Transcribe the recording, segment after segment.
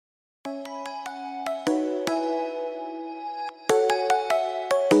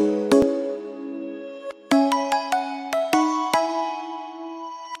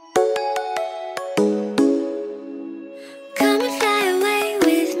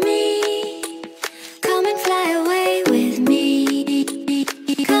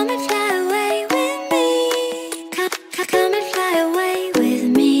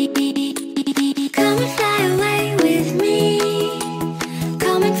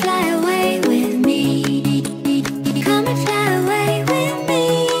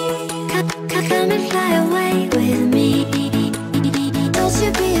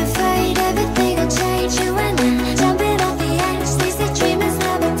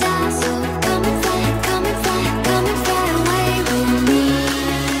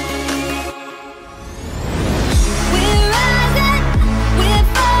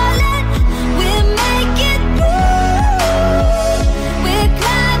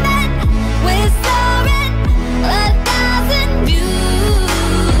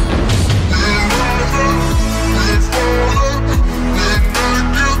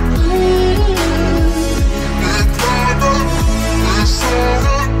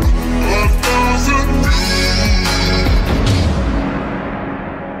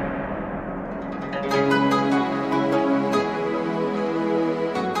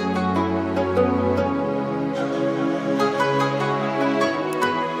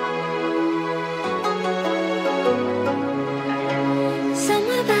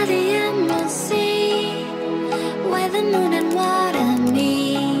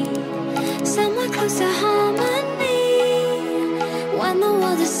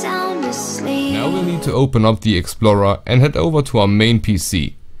the sound asleep. Now we'll need to open up the Explorer and head over to our main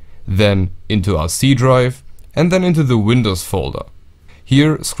PC, then into our C drive, and then into the Windows folder.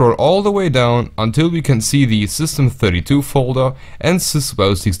 Here, scroll all the way down until we can see the System32 folder and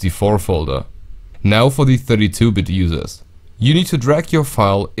syswow64 folder. Now for the 32-bit users. You need to drag your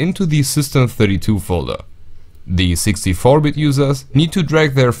file into the System32 folder. The 64-bit users need to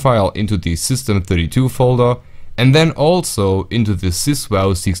drag their file into the System32 folder and then also into the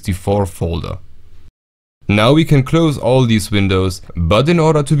syswow64 folder. Now we can close all these windows, but in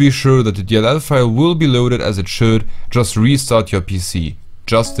order to be sure that the DLL file will be loaded as it should, just restart your PC,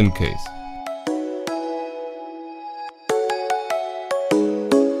 just in case.